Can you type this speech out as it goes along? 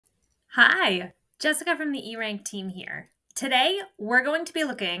Hi, Jessica from the eRank team here. Today, we're going to be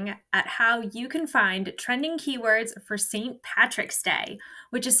looking at how you can find trending keywords for St. Patrick's Day,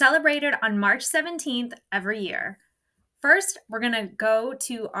 which is celebrated on March 17th every year. First, we're going to go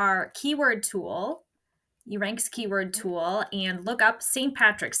to our keyword tool, eRank's keyword tool, and look up St.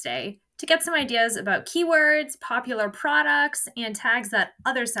 Patrick's Day to get some ideas about keywords, popular products, and tags that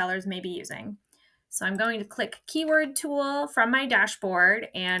other sellers may be using. So I'm going to click keyword tool from my dashboard,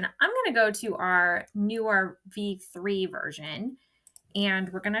 and I'm going to go to our newer V3 version, and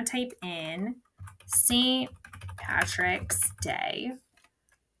we're going to type in St. Patrick's Day,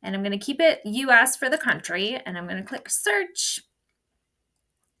 and I'm going to keep it US for the country, and I'm going to click search.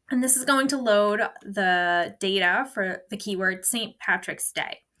 And this is going to load the data for the keyword St. Patrick's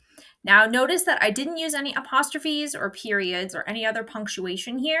Day. Now notice that I didn't use any apostrophes or periods or any other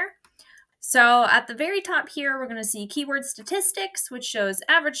punctuation here. So at the very top here, we're going to see keyword statistics, which shows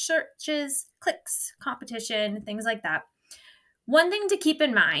average searches, clicks, competition, things like that. One thing to keep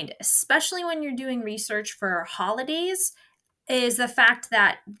in mind, especially when you're doing research for holidays, is the fact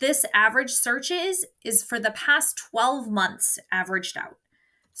that this average searches is for the past 12 months averaged out.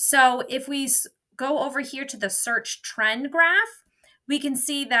 So if we go over here to the search trend graph, we can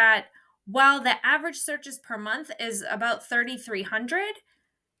see that while the average searches per month is about 3,300,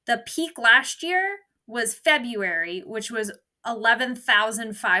 the peak last year was February, which was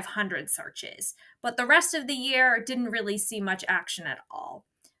 11,500 searches. But the rest of the year didn't really see much action at all.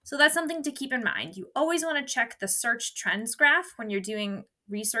 So that's something to keep in mind. You always want to check the search trends graph when you're doing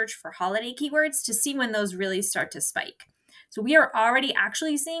research for holiday keywords to see when those really start to spike. So we are already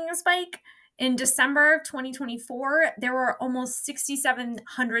actually seeing a spike. In December of 2024, there were almost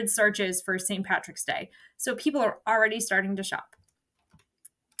 6,700 searches for St. Patrick's Day. So people are already starting to shop.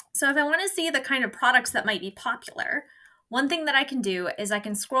 So if I want to see the kind of products that might be popular, one thing that I can do is I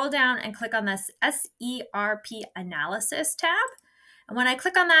can scroll down and click on this SERP analysis tab. And when I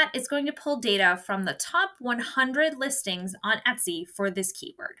click on that, it's going to pull data from the top 100 listings on Etsy for this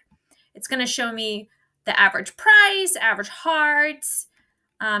keyword. It's going to show me the average price, average hearts.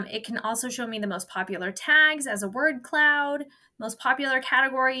 It can also show me the most popular tags as a word cloud, most popular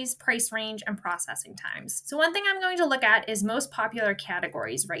categories, price range, and processing times. So one thing I'm going to look at is most popular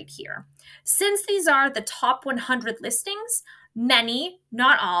categories right here. Since these are the top 100 listings, many,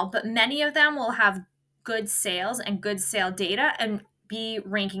 not all, but many of them will have good sales and good sale data and be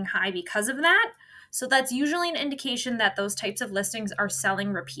ranking high because of that. So that's usually an indication that those types of listings are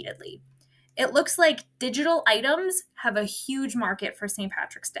selling repeatedly. It looks like digital items have a huge market for St.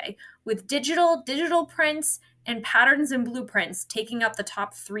 Patrick's Day, with digital prints, and patterns and blueprints taking up the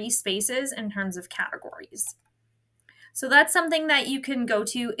top 3 spaces in terms of categories. So that's something that you can go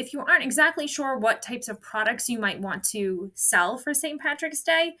to if you aren't exactly sure what types of products you might want to sell for St. Patrick's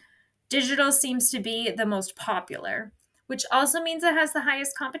Day. Digital seems to be the most popular, which also means it has the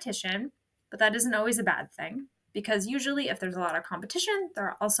highest competition, but that isn't always a bad thing, because usually if there's a lot of competition, there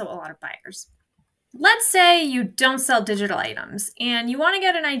are also a lot of buyers. Let's say you don't sell digital items and you want to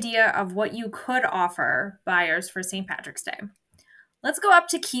get an idea of what you could offer buyers for St. Patrick's Day. Let's go up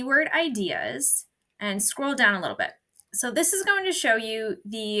to keyword ideas and scroll down a little bit. So this is going to show you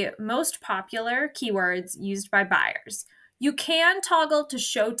the most popular keywords used by buyers. You can toggle to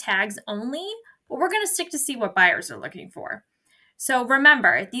show tags only, but we're going to stick to see what buyers are looking for. So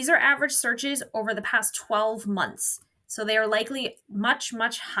remember, these are average searches over the past 12 months. So they are likely much,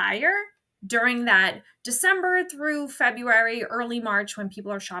 much higher during that December through February, early March, when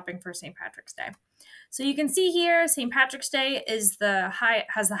people are shopping for St. Patrick's Day. So you can see here, St. Patrick's Day has the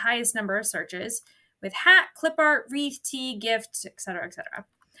highest number of searches with hat, clip art, wreath, tea, gift, etc., etc.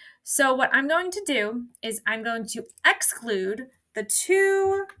 So what I'm going to do is I'm going to exclude the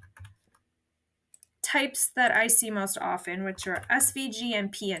 2 types that I see most often, which are SVG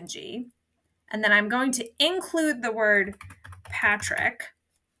and PNG. And then I'm going to include the word Patrick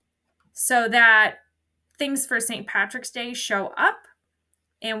so that things for St. Patrick's Day show up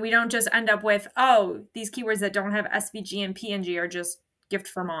and we don't just end up with, oh, these keywords that don't have SVG and PNG are just gift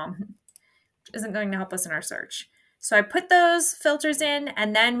for mom, which isn't going to help us in our search. So I put those filters in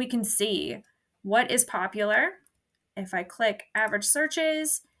and then we can see what is popular. If I click average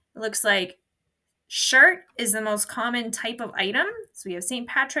searches, it looks like shirt is the most common type of item. So we have St.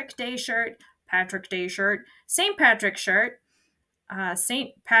 Patrick Day shirt, Patrick Day shirt, St. Patrick shirt,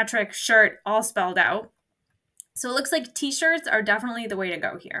 St. Patrick shirt, all spelled out. So it looks like t-shirts are definitely the way to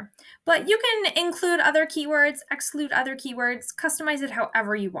go here. But you can include other keywords, exclude other keywords, customize it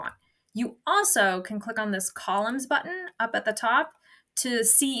however you want. You also can click on this columns button up at the top to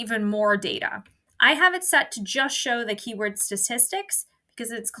see even more data. I have it set to just show the keyword statistics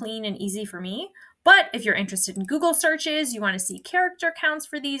because it's clean and easy for me. But if you're interested in Google searches, you want to see character counts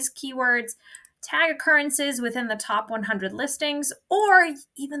for these keywords, tag occurrences within the top 100 listings, or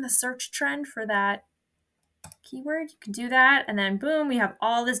even the search trend for that keyword, you can do that. And then boom, we have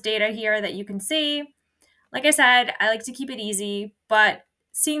all this data here that you can see. Like I said, I like to keep it easy, but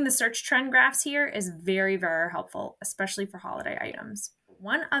seeing the search trend graphs here is very, very helpful, especially for holiday items.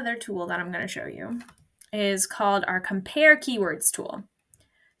 One other tool that I'm going to show you is called our Compare Keywords tool.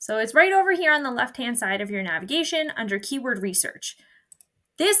 So it's right over here on the left-hand side of your navigation under Keyword Research.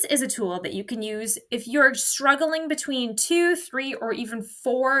 This is a tool that you can use if you're struggling between 2, 3, or even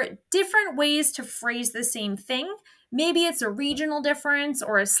 4 different ways to phrase the same thing. Maybe it's a regional difference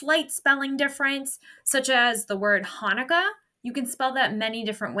or a slight spelling difference, such as the word Hanukkah. You can spell that many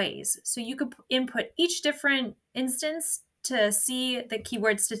different ways. So you could input each different instance to see the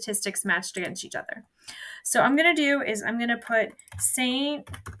keyword statistics matched against each other. So I'm going to do is I'm going to put St.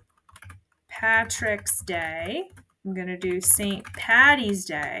 Patrick's Day. I'm going to do St. Patty's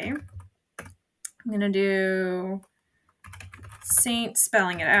Day. I'm going to do Saint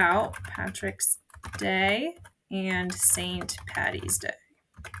spelling it out, Patrick's Day, and St. Patty's Day.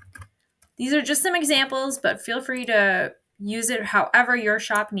 These are just some examples, but feel free to use it however your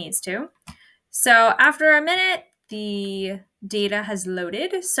shop needs to. So after a minute, the data has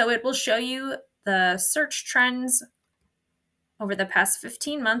loaded. So it will show you the search trends over the past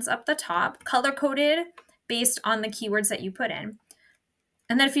 15 months up the top, color-coded based on the keywords that you put in.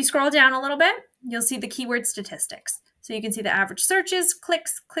 And then if you scroll down a little bit, you'll see the keyword statistics. So you can see the average searches,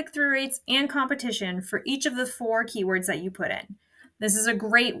 clicks, click-through rates, and competition for each of the 4 keywords that you put in. This is a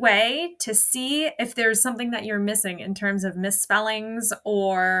great way to see if there's something that you're missing in terms of misspellings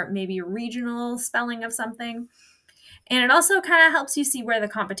or maybe regional spelling of something. And it also kind of helps you see where the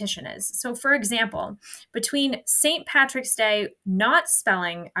competition is. So for example, between St. Patrick's Day not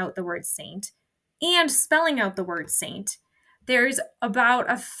spelling out the word saint and spelling out the word saint, there's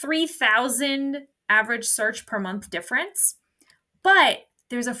about a 3,000 average search per month difference, but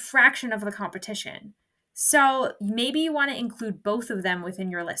there's a fraction of the competition. So maybe you want to include both of them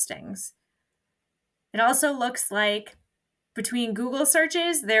within your listings. It also looks like between Google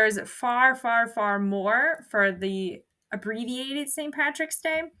searches, there's far, far, far more for the abbreviated St. Patrick's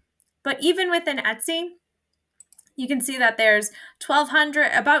Day. But even within Etsy, you can see that there's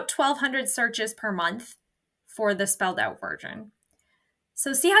about 1,200 searches per month for the spelled out version.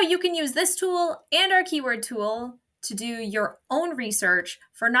 So see how you can use this tool and our keyword tool to do your own research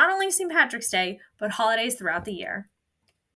for not only St. Patrick's Day, but holidays throughout the year.